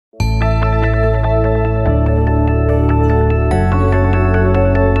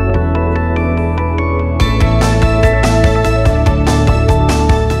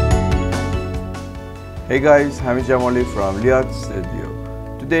Hey guys, Hamid Jamali from LIART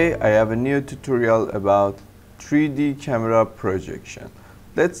Studio. Today I have a new tutorial about 3D camera projection.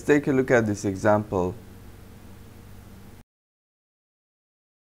 Let's take a look at this example.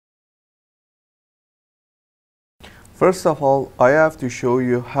 First of all, I have to show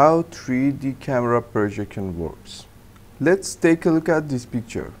you how 3D camera projection works. Let's take a look at this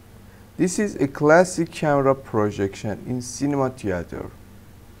picture. This is a classic camera projection in cinema theater.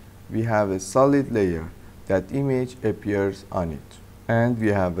 We have a solid layer. That image appears on it. And we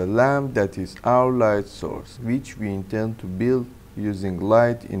have a lamp that is our light source, which we intend to build using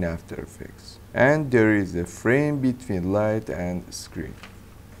light in After Effects. And there is a frame between light and screen.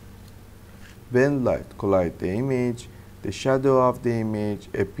 When light collides the image, the shadow of the image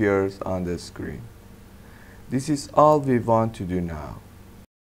appears on the screen. This is all we want to do now.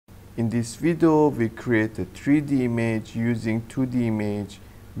 In this video, we create a 3D image using 2D image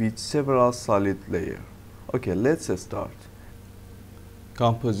with several solid layers. Okay, let's start.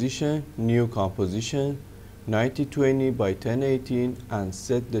 Composition, new composition, 9020 by 1080 and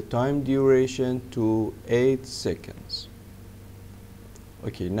set the time duration to 8 seconds.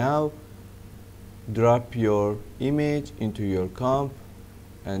 Okay, now drop your image into your comp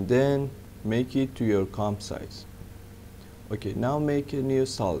and then make it to your comp size. Okay, now make a new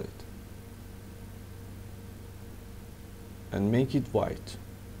solid and make it white.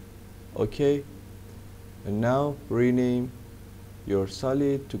 Okay. And now rename your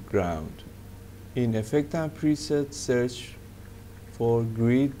solid to ground. In Effect and Preset, search for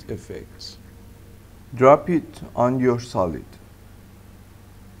Grid Effects. Drop it on your solid.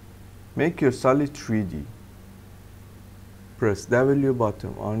 Make your solid 3D. Press W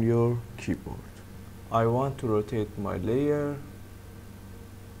button on your keyboard. I want to rotate my layer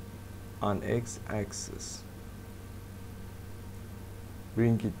on X-axis.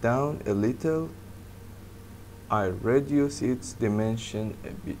 Bring it down a little. I reduce its dimension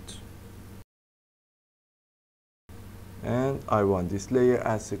a bit. And I want this layer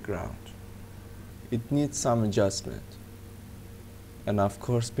as a ground. It needs some adjustment. And of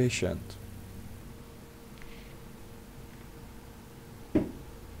course, patience.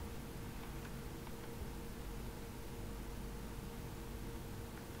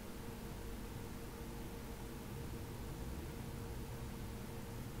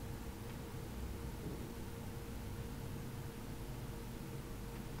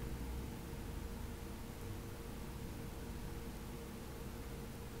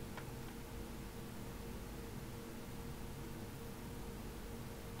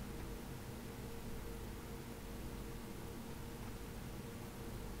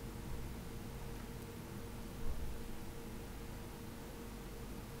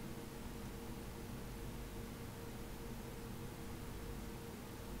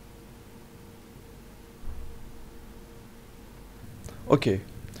 Okay,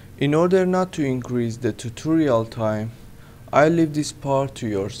 in order not to increase the tutorial time, I leave this part to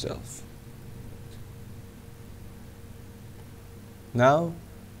yourself. Now,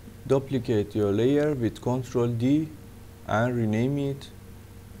 duplicate your layer with Ctrl D and rename it.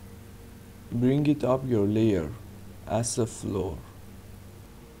 Bring it up your layer as a floor.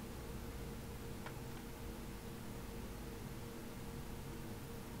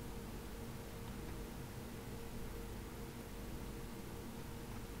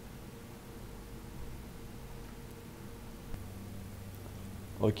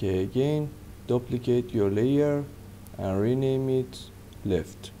 Okay, again, duplicate your layer and rename it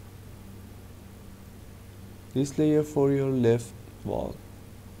left. This layer for your left wall.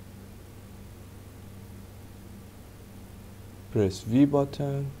 Press V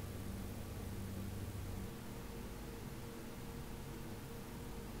button.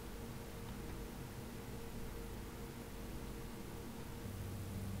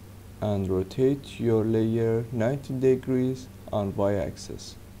 And rotate your layer 90 degrees on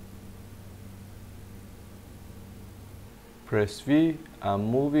Y-axis. Press V and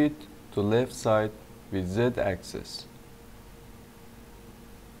move it to left side with Z-axis.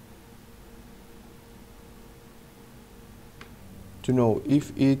 To know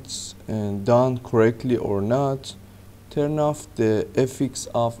if it's done correctly or not, turn off the FX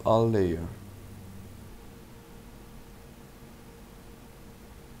of all layer.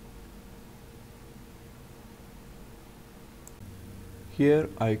 Here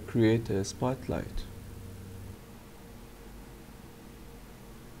I create a spotlight.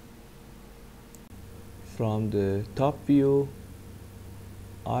 From the top view,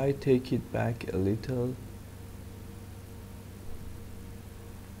 I take it back a little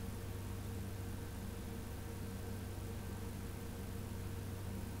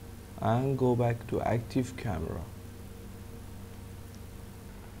and go back to active camera.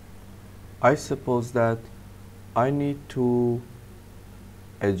 I suppose that I need to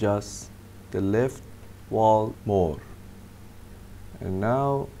adjust the left wall more, and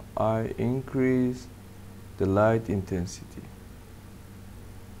now I increase the light intensity.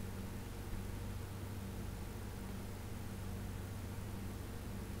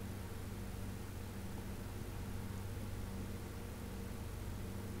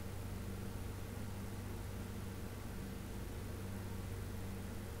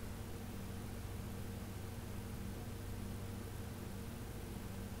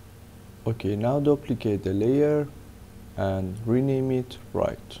 Okay, now duplicate the layer and rename it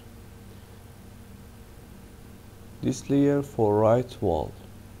right. This layer for right wall.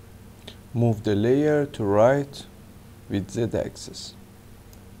 Move the layer to right with Z axis.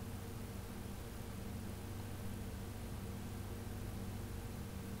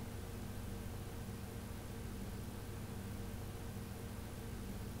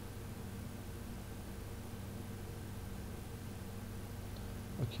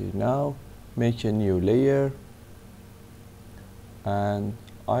 Okay, now make a new layer and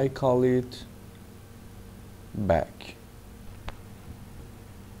I call it back.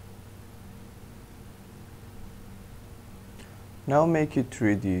 Now make it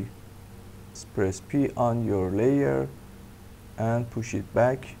 3D. Press P on your layer and push it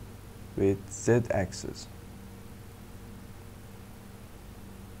back with Z axis.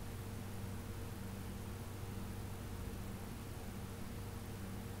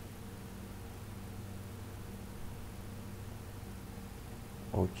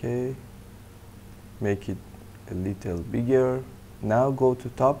 Okay, make it a little bigger. Now go to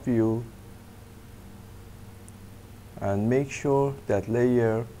top view and make sure that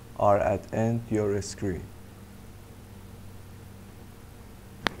layer are at end your screen.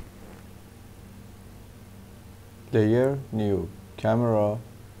 Layer, new camera,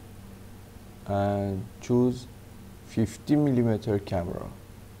 and choose 50mm camera.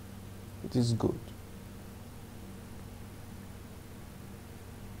 It is good.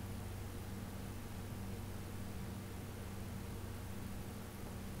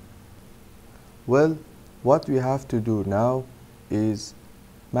 Well, what we have to do now is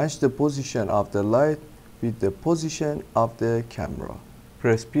match the position of the light with the position of the camera.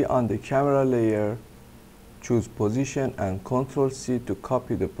 Press P on the camera layer, choose position and Ctrl C to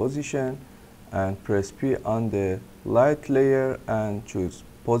copy the position, and press P on the light layer and choose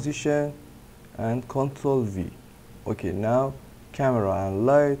position and Ctrl V. Okay, now camera and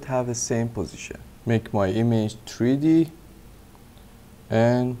light have the same position. Make my image 3D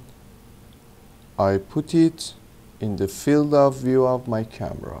and I put it in the field of view of my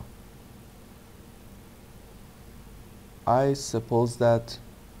camera. I suppose that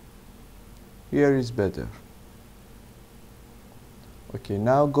here is better. Okay,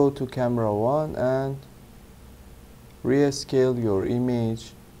 now go to camera 1 and rescale your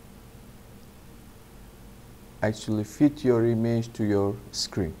image. Actually fit your image to your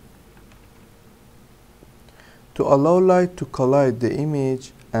screen. To allow light to collide the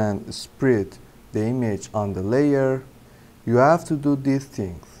image and spread the image on the layer, you have to do these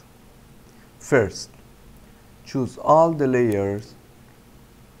things. First, choose all the layers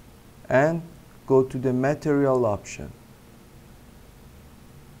and go to the material option.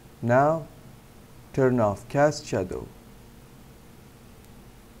 Now turn off cast shadow.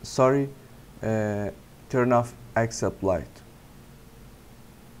 Turn off accept light.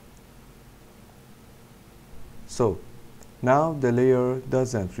 So now the layer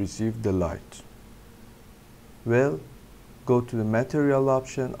doesn't receive the light. Well, go to the material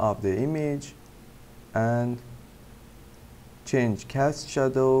option of the image and change cast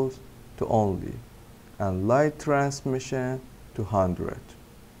shadows to only and light transmission to 100.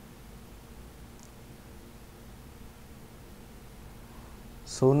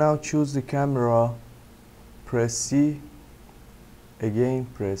 So now choose the camera, press C, again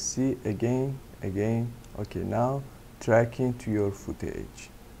press C, again. Okay, now tracking to your footage.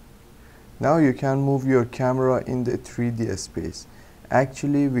 Now you can move your camera in the 3D space.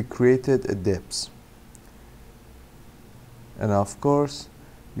 Actually, we created a depth. And of course,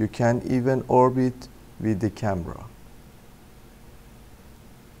 you can even orbit with the camera.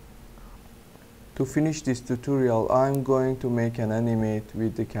 To finish this tutorial, I'm going to make an animate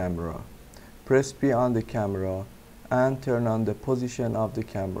with the camera. Press P on the camera and turn on the position of the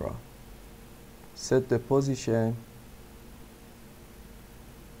camera. Set the position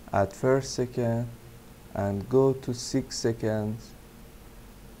at first second and go to 6 seconds,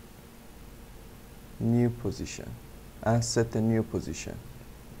 new position, and set a new position.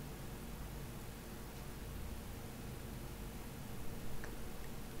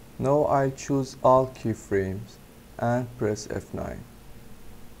 Now I'll choose all keyframes and press F9.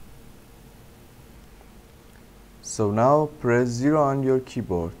 So now press 0 on your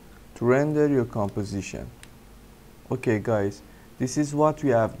keyboard to render your composition. Okay guys, this is what we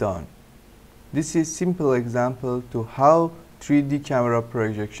have done. This is simple example to how 3D camera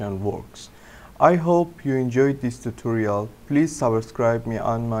projection works. I hope you enjoyed this tutorial. Please subscribe me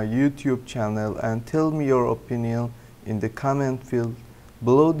on my YouTube channel and tell me your opinion in the comment field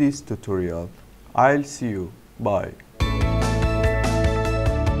below this tutorial. I'll see you. Bye.